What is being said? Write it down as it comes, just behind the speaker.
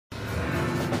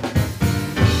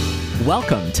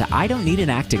Welcome to I Don't Need an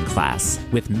Acting Class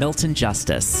with Milton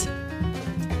Justice.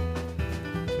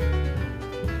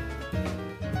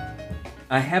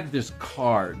 I have this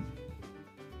card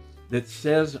that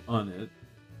says on it,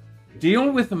 deal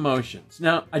with emotions.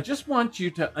 Now, I just want you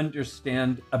to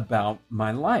understand about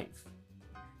my life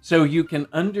so you can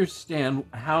understand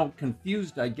how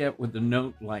confused I get with a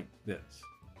note like this.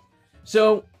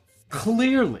 So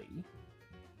clearly,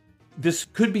 this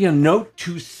could be a note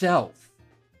to self.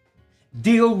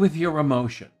 Deal with your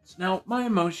emotions. Now, my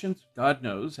emotions, God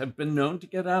knows, have been known to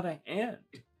get out of hand.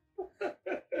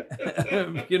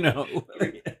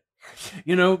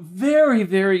 Very,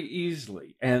 very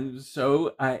easily. And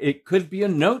so it could be a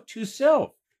note to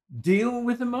self. Deal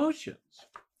with emotions.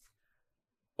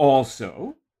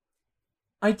 Also,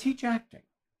 I teach acting.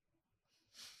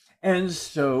 And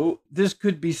so this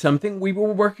could be something we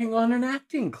were working on an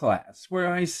acting class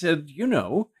where I said,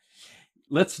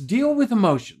 let's deal with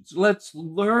emotions. Let's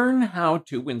learn how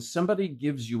to, when somebody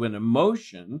gives you an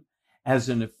emotion as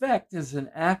an effect, as an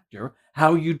actor,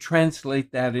 how you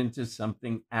translate that into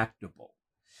something actable.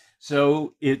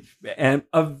 So it's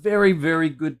a very, very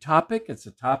good topic. It's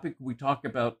a topic we talk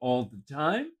about all the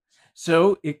time.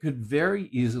 So it could very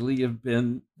easily have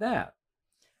been that.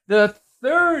 The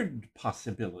third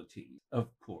possibility, of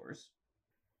course,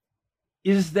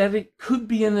 is that it could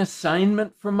be an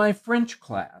assignment for my French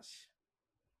class.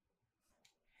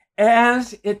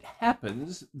 As it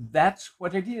happens, that's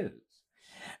what it is.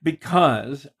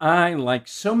 Because I, like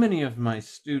so many of my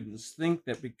students, think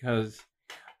that because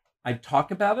I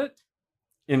talk about it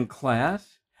in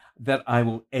class, that I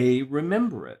will,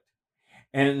 remember it.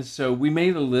 And so we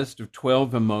made a list of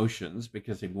 12 emotions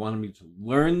because they wanted me to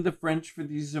learn the French for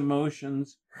these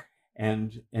emotions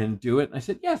and do it. And I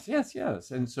said, yes.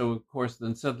 And so, of course,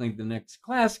 then suddenly the next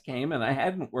class came and I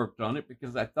hadn't worked on it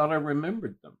because I thought I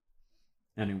remembered them.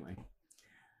 Anyway,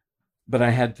 but I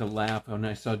had to laugh when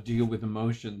I saw deal with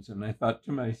emotions, and I thought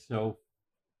to myself,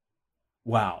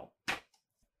 wow.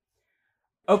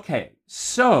 Okay,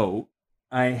 so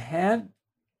I had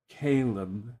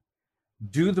Caleb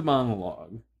do the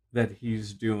monologue that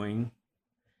he's doing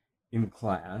in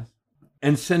class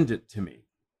and send it to me.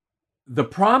 The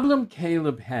problem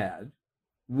Caleb had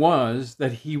was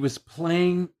that he was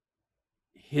playing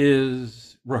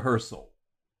his rehearsal.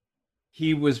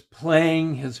 He was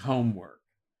playing his homework.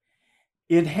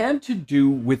 It had to do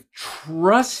with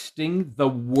trusting the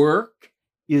work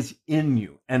is in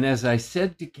you. And as I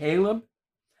said to Caleb,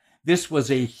 this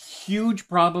was a huge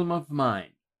problem of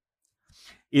mine.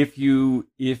 If you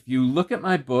look at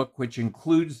my book, which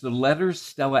includes the letters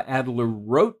Stella Adler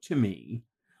wrote to me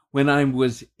when I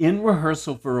was in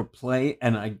rehearsal for a play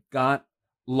and I got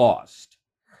lost.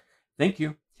 Thank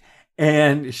you.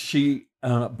 And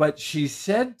but she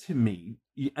said to me,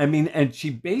 and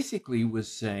she basically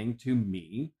was saying to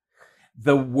me,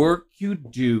 the work you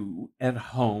do at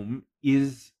home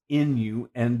is in you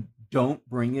and don't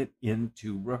bring it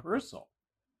into rehearsal.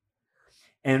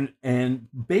 And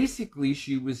basically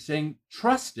she was saying,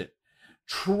 trust it.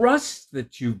 Trust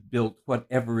that you've built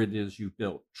whatever it is you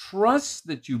built. Trust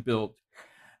that you built,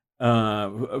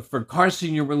 for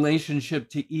Carson, your relationship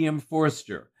to E.M.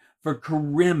 Forster. For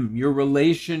Karim, your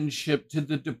relationship to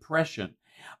the Depression.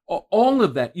 All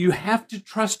of that, you have to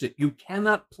trust it. You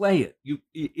cannot play it.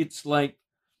 It's like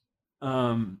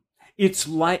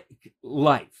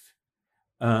life.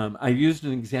 I used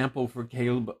an example for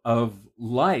Caleb of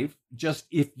life. Just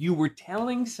if you were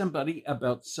telling somebody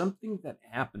about something that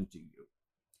happened to you,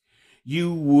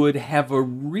 you would have a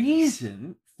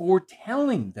reason for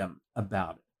telling them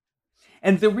about it.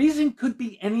 And the reason could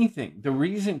be anything. The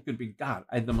reason could be, God,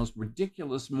 I had the most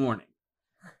ridiculous morning.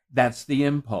 That's the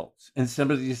impulse. And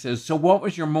somebody says, so what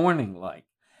was your morning like?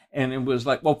 And it was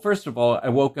like, well, first of all, I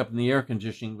woke up and the air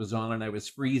conditioning was on and I was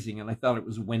freezing and I thought it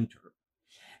was winter.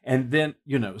 And then,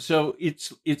 so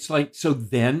it's like, so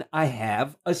then I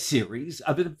have a series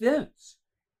of events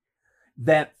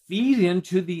that feed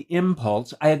into the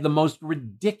impulse. I had the most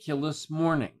ridiculous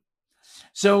morning.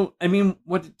 So,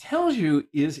 what it tells you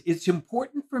is it's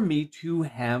important for me to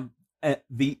have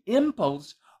the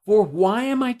impulse for why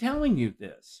am I telling you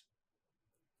this?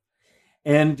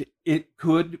 And it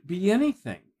could be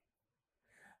anything.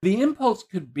 The impulse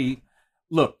could be,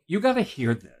 look, you got to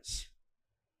hear this.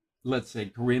 Let's say,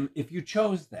 Karim, if you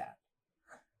chose that.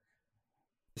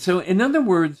 So, in other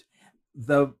words,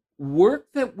 the work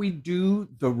that we do,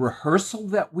 the rehearsal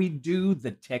that we do,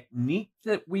 the technique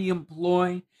that we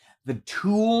employ, the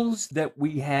tools that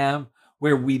we have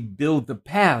where we build the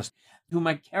past, who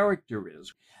my character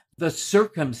is, the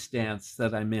circumstance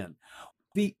that I'm in,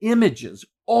 the images,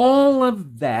 all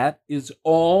of that is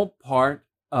all part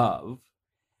of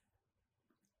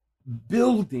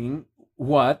building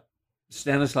what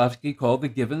Stanislavski called the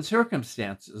given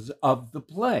circumstances of the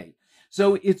play.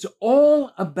 So it's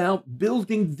all about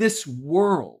building this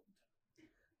world.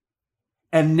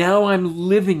 And now I'm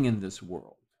living in this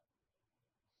world.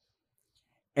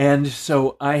 And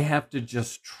so I have to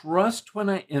just trust when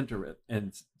I enter it.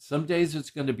 And some days it's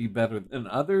going to be better than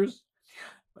others.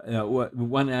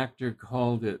 One actor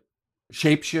called it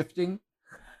shape-shifting.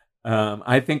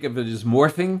 I think of it as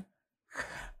morphing.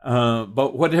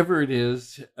 But whatever it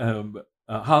is,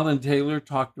 Holland Taylor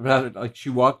talked about it like she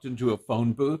walked into a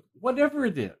phone booth, whatever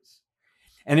it is.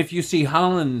 And if you see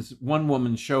Holland's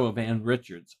one-woman show of Ann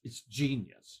Richards, it's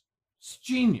genius. It's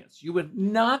genius. You would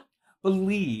not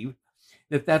believe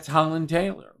that that's Holland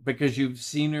Taylor because you've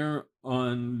seen her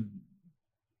on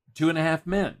 2.5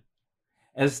 Men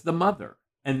as the mother.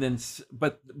 And then,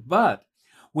 but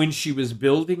when she was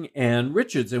building Ann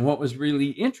Richards, and what was really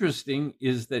interesting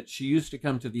is that she used to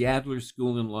come to the Adler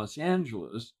School in Los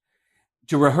Angeles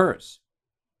to rehearse.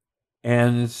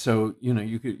 And so,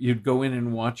 you'd go in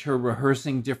and watch her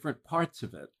rehearsing different parts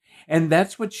of it. And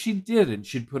that's what she did. And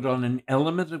she'd put on an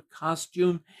element of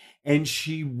costume and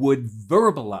she would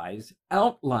verbalize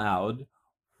out loud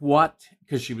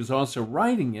because she was also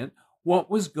writing it, what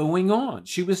was going on.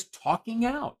 She was talking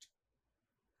out.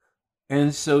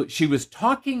 And so she was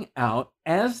talking out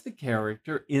as the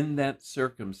character in that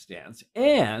circumstance.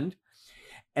 And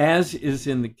as is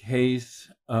in the case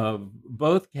of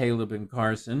both Caleb and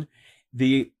Carson,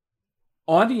 the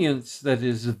audience that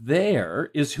is there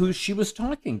is who she was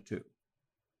talking to.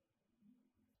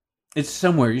 It's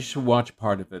somewhere. You should watch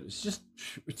part of it.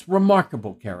 It's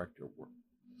remarkable character work.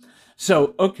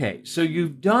 So, okay, so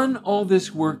you've done all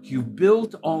this work. You've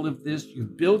built all of this.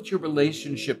 You've built your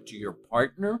relationship to your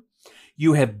partner.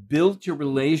 You have built your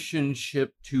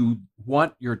relationship to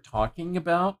what you're talking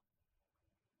about.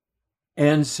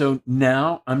 And so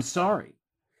now, I'm sorry,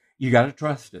 you got to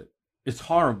trust it. It's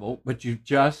horrible, but you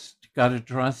just got to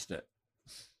trust it.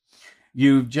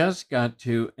 You've just got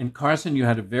to, and Carson, you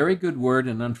had a very good word,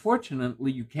 and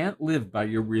unfortunately, you can't live by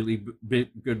your really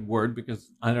good word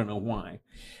because I don't know why.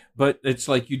 But it's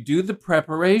like you do the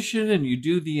preparation and you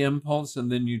do the impulse,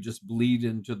 and then you just bleed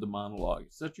into the monologue.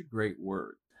 It's such a great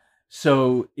word.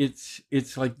 So it's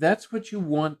like that's what you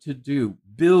want to do.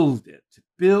 Build it,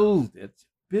 build it,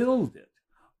 build it,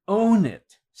 own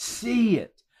it, see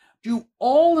it. Do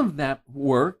all of that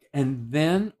work, and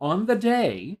then on the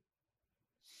day,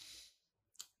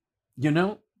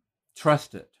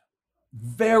 trust it.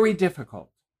 Very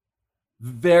difficult.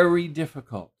 Very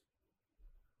difficult.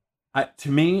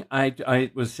 To me, I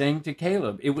was saying to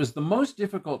Caleb, it was the most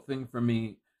difficult thing for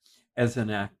me as an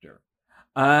actor.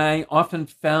 I often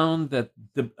found that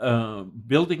the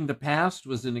building the past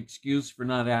was an excuse for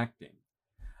not acting.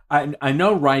 I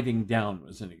know writing down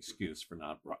was an excuse for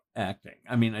not acting.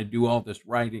 I mean, I do all this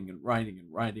writing,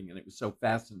 and it was so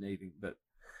fascinating that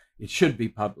it should be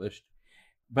published.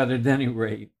 But at any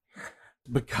rate,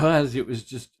 because it was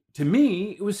just, to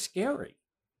me, it was scary.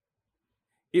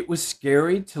 It was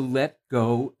scary to let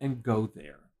go and go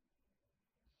there.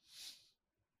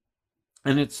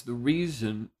 And it's the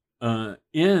reason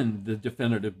in the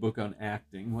definitive book on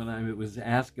acting, when I was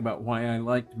asked about why I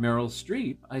liked Meryl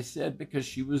Streep, I said because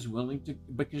she's willing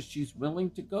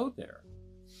to go there.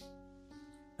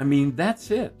 I mean,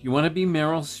 that's it. You want to be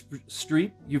Meryl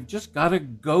Streep? You've just got to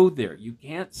go there. You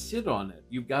can't sit on it.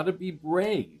 You've got to be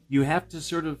brave. You have to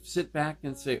sort of sit back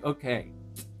and say, okay,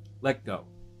 let go.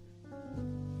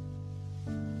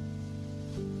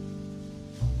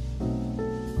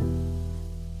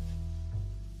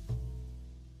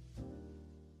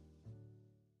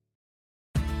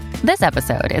 This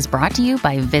episode is brought to you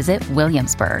by Visit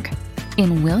Williamsburg.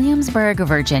 In Williamsburg,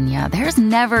 Virginia, there's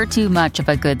never too much of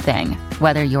a good thing.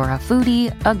 Whether you're a foodie,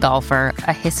 a golfer,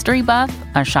 a history buff,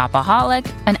 a shopaholic,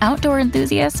 an outdoor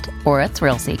enthusiast, or a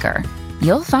thrill seeker,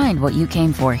 you'll find what you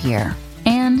came for here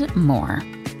and more.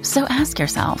 So ask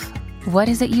yourself, what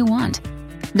is it you want?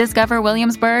 Discover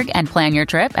Williamsburg and plan your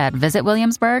trip at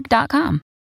visitwilliamsburg.com.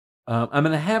 I'm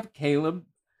going to have Caleb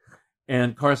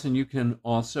and Carson, you can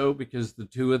also, because the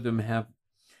two of them have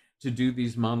to do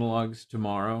these monologues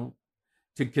tomorrow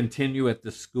to continue at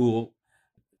the school.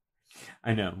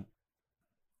 I know.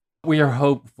 We are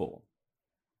hopeful.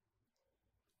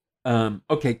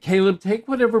 Okay, Caleb, take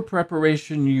whatever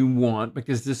preparation you want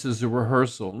because this is a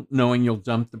rehearsal, knowing you'll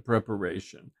dump the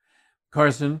preparation.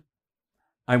 Carson,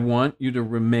 I want you to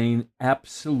remain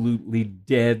absolutely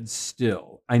dead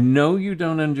still. I know you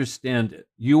don't understand it.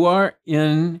 You are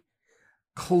in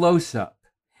close up,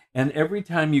 and every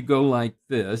time you go like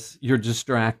this, you're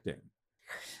distracting.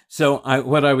 So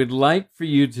what I would like for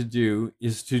you to do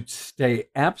is to stay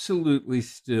absolutely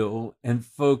still and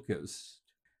focused.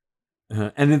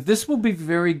 And this will be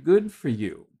very good for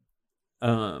you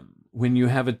when you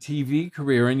have a TV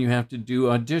career and you have to do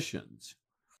auditions.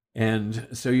 And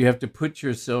so you have to put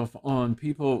yourself on.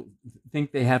 People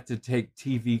think they have to take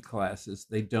TV classes.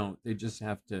 They don't. They just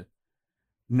have to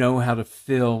know how to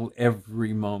fill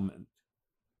every moment.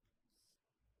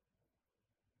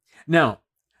 Now,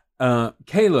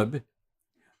 Caleb,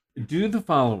 do the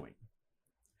following.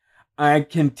 I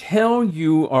can tell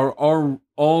you are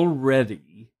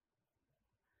already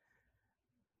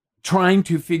trying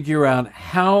to figure out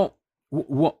how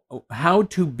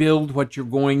to build what you're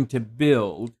going to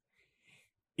build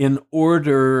in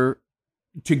order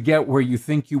to get where you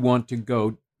think you want to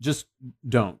go. Just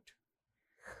don't.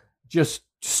 Just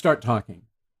start talking.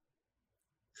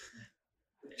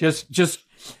 Just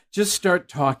start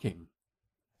talking.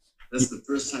 That's the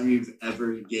first time you've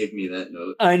ever gave me that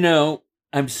note. I know.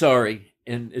 I'm sorry.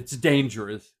 And it's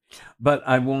dangerous. But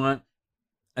I want,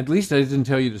 at least I didn't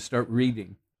tell you to start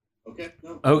reading. Okay.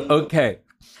 No, okay.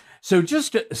 So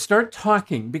just start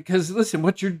talking, because listen,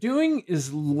 what you're doing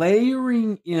is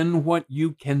layering in what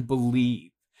you can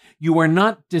believe. You are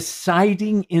not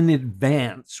deciding in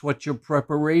advance what your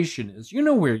preparation is. You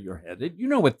know where you're headed. You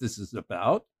know what this is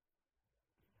about.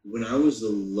 When I was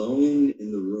alone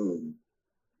in the room,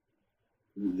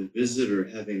 the visitor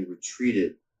having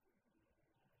retreated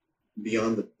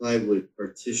beyond the plywood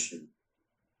partition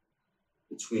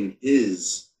between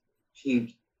his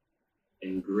pink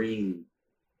and green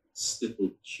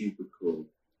stippled cubicle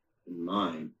and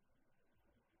mine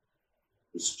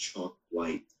was chalk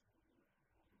white.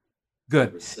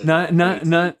 Good. Not.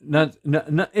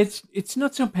 It's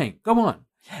not so pain. Go on.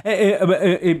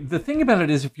 The thing about it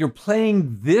is, if you're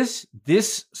playing this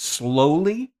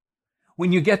slowly,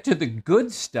 when you get to the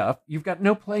good stuff, you've got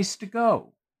no place to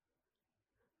go.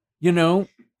 You know,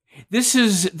 this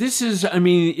is. I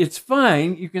mean, it's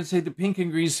fine. You can say the pink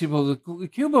and green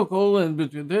cubicle and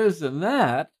between this and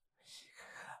that.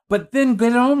 But then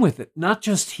get on with it. Not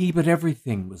just he, but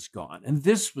everything was gone, and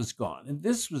this was gone, and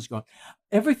this was gone.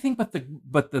 Everything but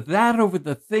the that over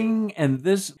the thing and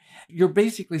this. You're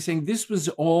basically saying this was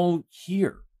all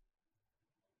here.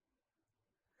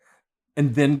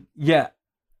 And then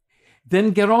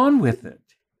then get on with it.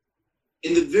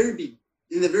 In the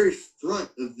very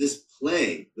front of this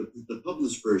play, the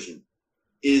published version,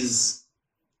 is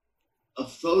a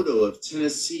photo of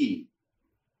Tennessee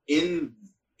in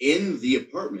the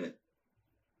apartment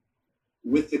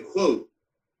with the quote,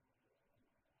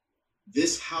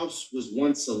 "This house was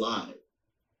once alive."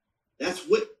 That's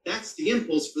the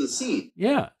impulse for the scene.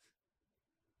 Yeah.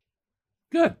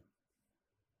 Good.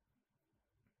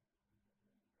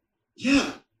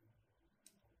 Yeah.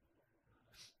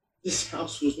 This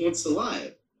house was once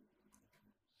alive.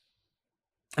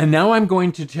 And now I'm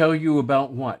going to tell you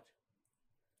about what?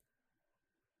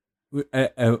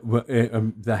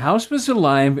 The house was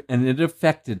alive and it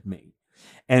affected me.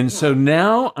 And so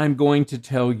now I'm going to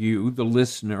tell you, the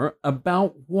listener,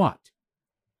 about what?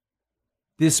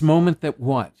 This moment that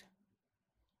what?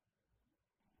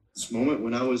 This moment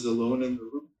when I was alone in the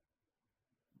room.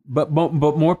 But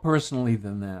more personally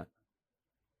than that.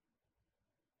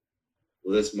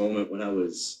 Well, this moment when I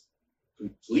was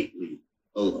completely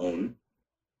alone.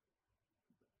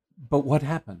 But what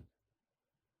happened?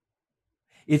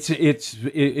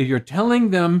 You're telling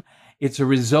them it's a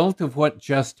result of what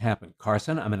just happened.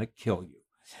 Carson, I'm going to kill you.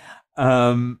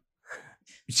 I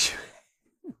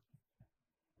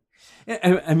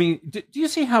mean, do you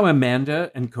see how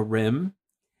Amanda and Karim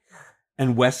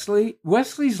and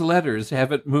Wesley's letters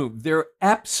haven't moved? They're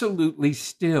absolutely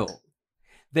still.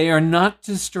 They are not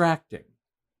distracting.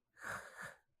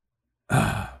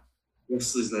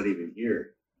 Wesley's not even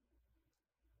here.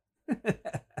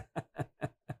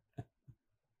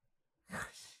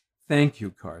 Thank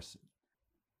you, Carson.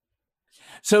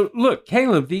 So look,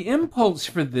 Caleb, the impulse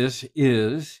for this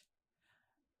is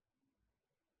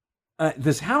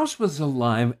this house was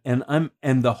alive,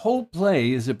 and the whole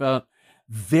play is about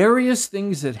various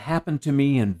things that happened to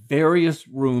me in various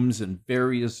rooms and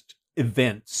various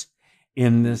events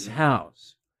in this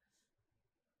house.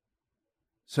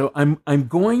 So I'm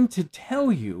going to tell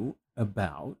you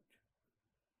about.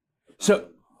 So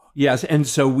yes, and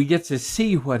so we get to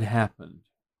see what happened.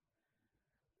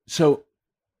 So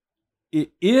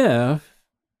if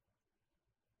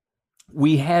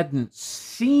we hadn't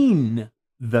seen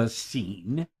the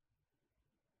scene,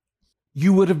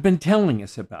 you would have been telling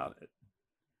us about it.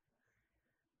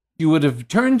 You would have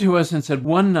turned to us and said,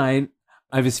 one night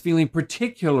I was feeling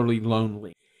particularly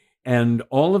lonely, and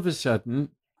all of a sudden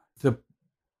the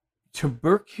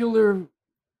tubercular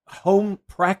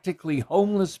practically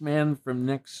homeless man from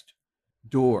next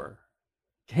door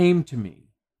came to me,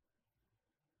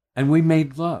 and we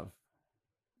made love.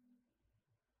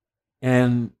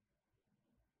 And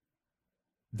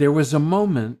there was a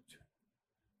moment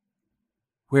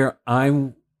where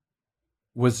I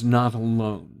was not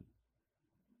alone.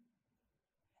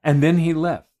 And then he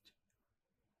left.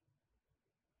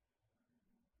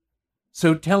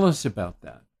 So tell us about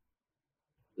that.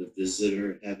 The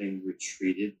visitor having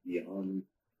retreated beyond.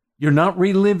 You're not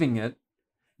reliving it.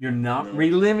 You're not No.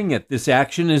 reliving it. This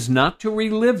action is not to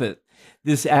relive it.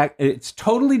 It's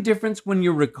totally different when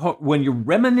you're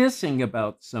reminiscing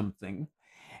about something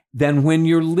than when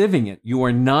you're living it. You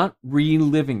are not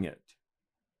reliving it.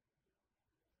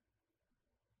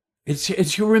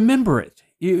 It's you remember it.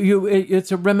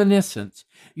 It's a reminiscence.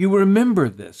 You remember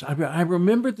this. I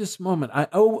remember this moment.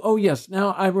 Oh yes.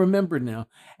 Now I remember now.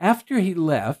 After he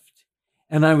left,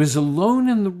 and I was alone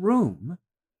in the room.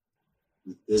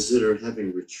 The visitor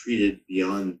having retreated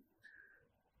beyond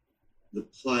the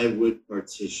plywood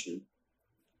partition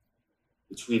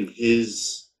between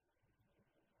his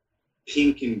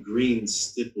pink and green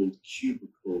stippled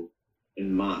cubicle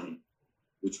and mine,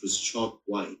 which was chalk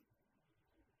white.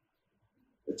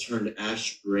 It turned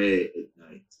ash gray at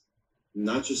night.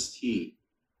 Not just he,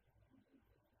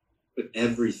 but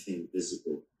everything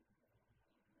visible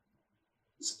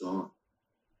is gone.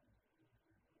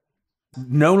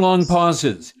 No long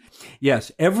pauses.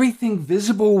 Yes, everything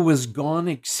visible was gone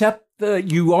except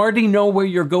you already know where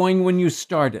you're going when you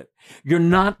start it. You're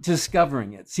not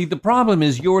discovering it. See, the problem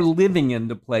is you're living in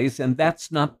the place, and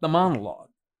that's not the monologue.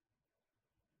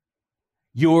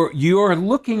 You're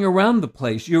looking around the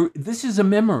place. This is a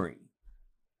memory.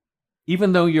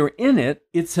 Even though you're in it,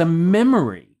 it's a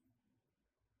memory.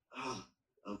 Ah,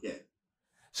 okay.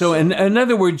 So in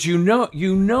other words, you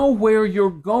know where you're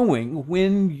going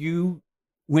when you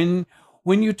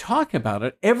talk about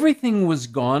it. Everything was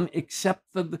gone except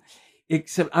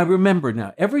I remember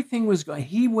now. Everything was gone.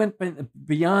 He went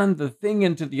beyond the thing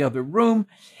into the other room,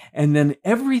 and then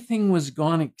everything was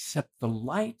gone except the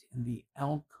light in the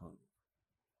alcove.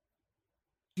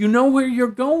 You know where you're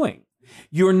going.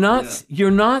 You're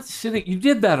not sitting. You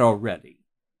did that already.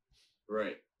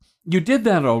 Right. You did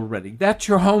that already. That's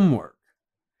your homework.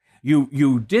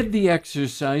 You did the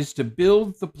exercise to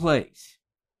build the place.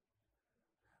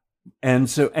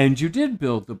 And you did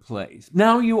build the place.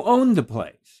 Now you own the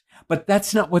place. But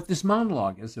that's not what this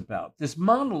monologue is about. This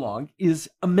monologue is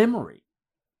a memory.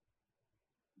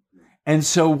 And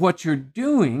so what you're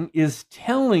doing is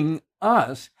telling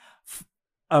us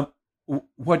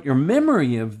what your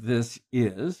memory of this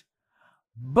is,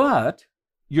 but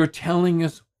you're telling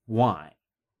us why.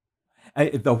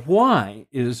 The why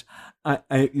is,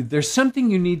 there's something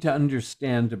you need to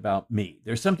understand about me.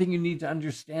 There's something you need to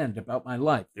understand about my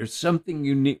life. There's something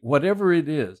you need, whatever it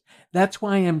is. That's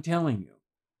why I'm telling you.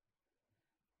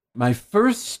 My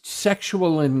first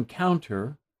sexual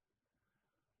encounter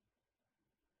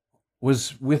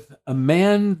was with a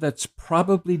man that's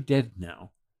probably dead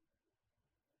now,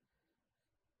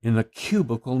 in a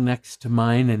cubicle next to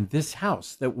mine in this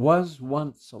house that was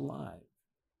once alive.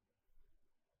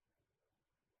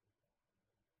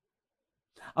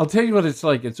 I'll tell you what it's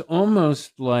like. It's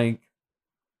almost like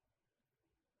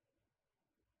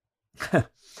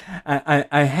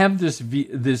I have this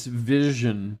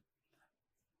vision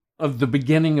of the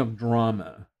beginning of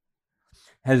drama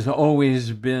has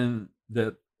always been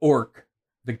that Orc,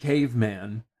 the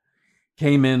caveman,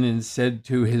 came in and said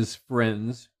to his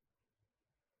friends,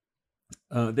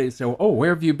 they said, "Oh,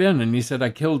 where have you been?" And he said, "I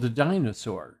killed a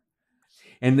dinosaur."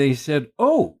 And they said,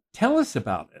 "Oh, tell us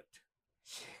about it."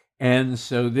 And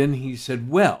so then he said,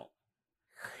 "Well,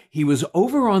 he was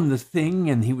over on the thing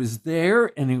and he was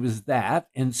there and he was that.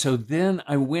 And so then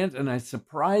I went and I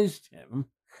surprised him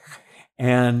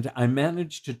and I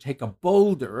managed to take a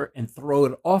boulder and throw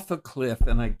it off a cliff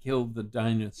and I killed the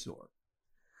dinosaur."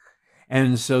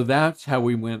 And so that's how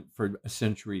we went for a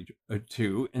century or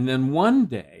two. And then one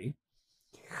day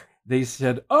they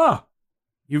said, "Oh,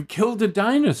 you killed a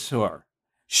dinosaur.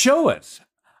 Show us."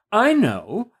 "I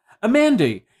know.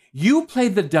 Amanda, you play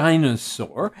the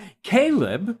dinosaur.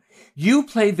 Caleb, you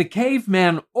play the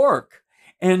caveman Orc.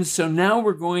 And so now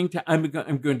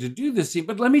I'm going to do this scene,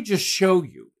 but let me just show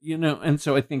you, And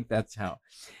so I think that's how.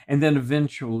 And then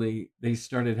eventually they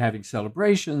started having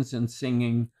celebrations and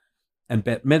singing, and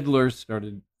Bette Midler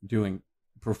started doing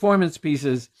performance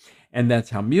pieces, and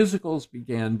that's how musicals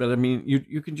began. But I mean,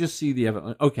 you can just see the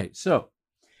evidence. Okay, so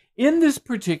in this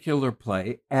particular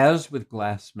play, as with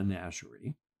Glass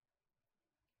Menagerie,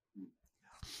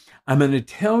 I'm going to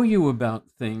tell you about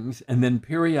things, and then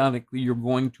periodically you're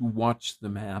going to watch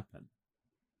them happen.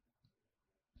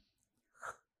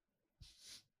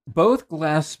 Both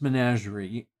Glass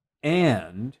Menagerie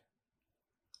and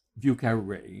Vieux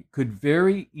Carré could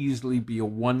very easily be a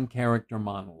one-character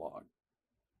monologue.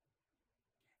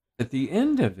 At the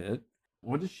end of it,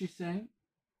 what does she say?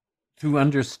 Through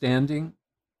understanding,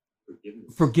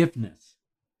 forgiveness.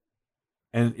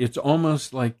 And it's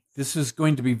almost like this is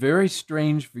going to be very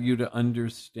strange for you to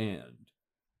understand.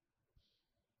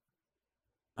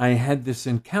 I had this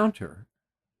encounter,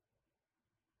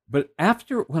 but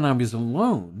when I was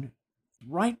alone,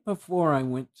 right before I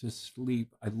went to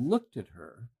sleep, I looked at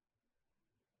her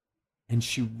and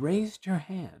she raised her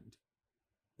hand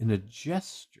in a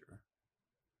gesture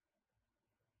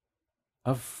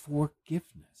of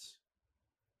forgiveness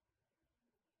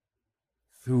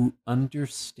through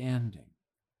understanding.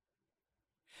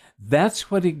 That's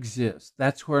what exists.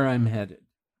 That's where I'm headed.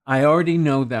 I already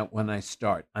know that when I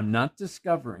start. I'm not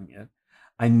discovering it.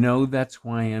 I know that's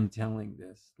why I'm telling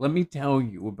this. Let me tell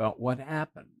you about what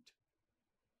happened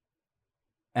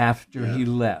after he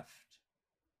left.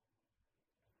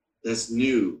 That's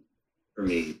new for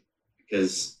me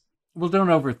because... Well, don't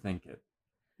overthink it.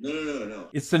 No.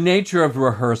 It's the nature of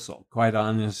rehearsal, quite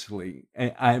honestly.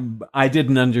 I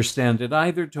didn't understand it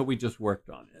either till we just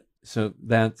worked on it. So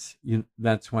that's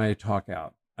why I talk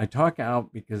out. I talk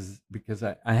out because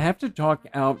I have to talk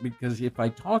out, because if I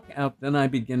talk out, then I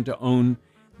begin to own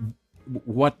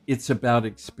what it's about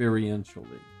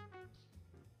experientially.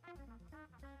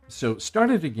 So start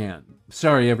it again.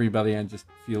 Sorry, everybody. I just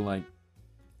feel like,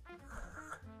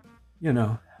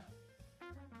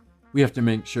 we have to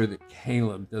make sure that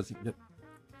Caleb doesn't get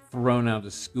thrown out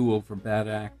of school for bad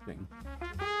acting.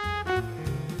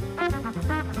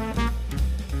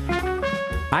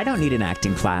 I Don't Need an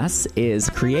Acting Class is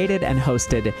created and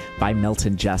hosted by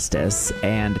Milton Justice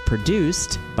and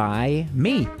produced by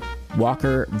me,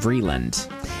 Walker Vreeland.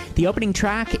 The opening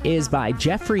track is by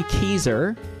Jeffrey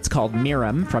Keezer. It's called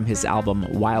Miriam from his album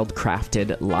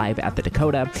Wildcrafted Live at the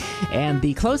Dakota. And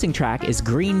the closing track is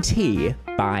Green Tea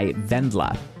by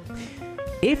Vendla.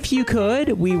 If you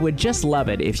could, we would just love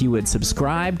it if you would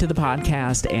subscribe to the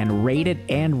podcast and rate it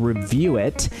and review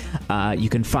it. You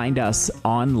can find us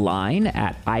online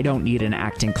at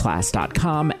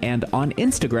idon'tneedanactingclass.com and on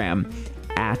Instagram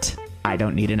at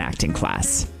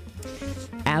idon'tneedanactingclass.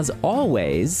 As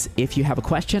always, if you have a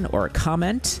question or a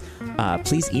comment,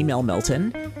 please email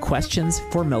Milton,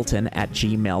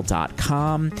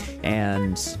 questionsformilton@gmail.com,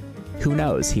 and who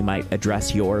knows, he might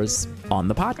address yours on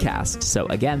the podcast. So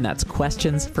again, that's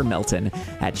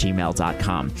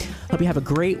questionsformilton@gmail.com. Hope you have a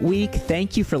great week.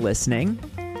 Thank you for listening,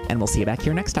 and we'll see you back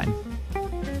here next time.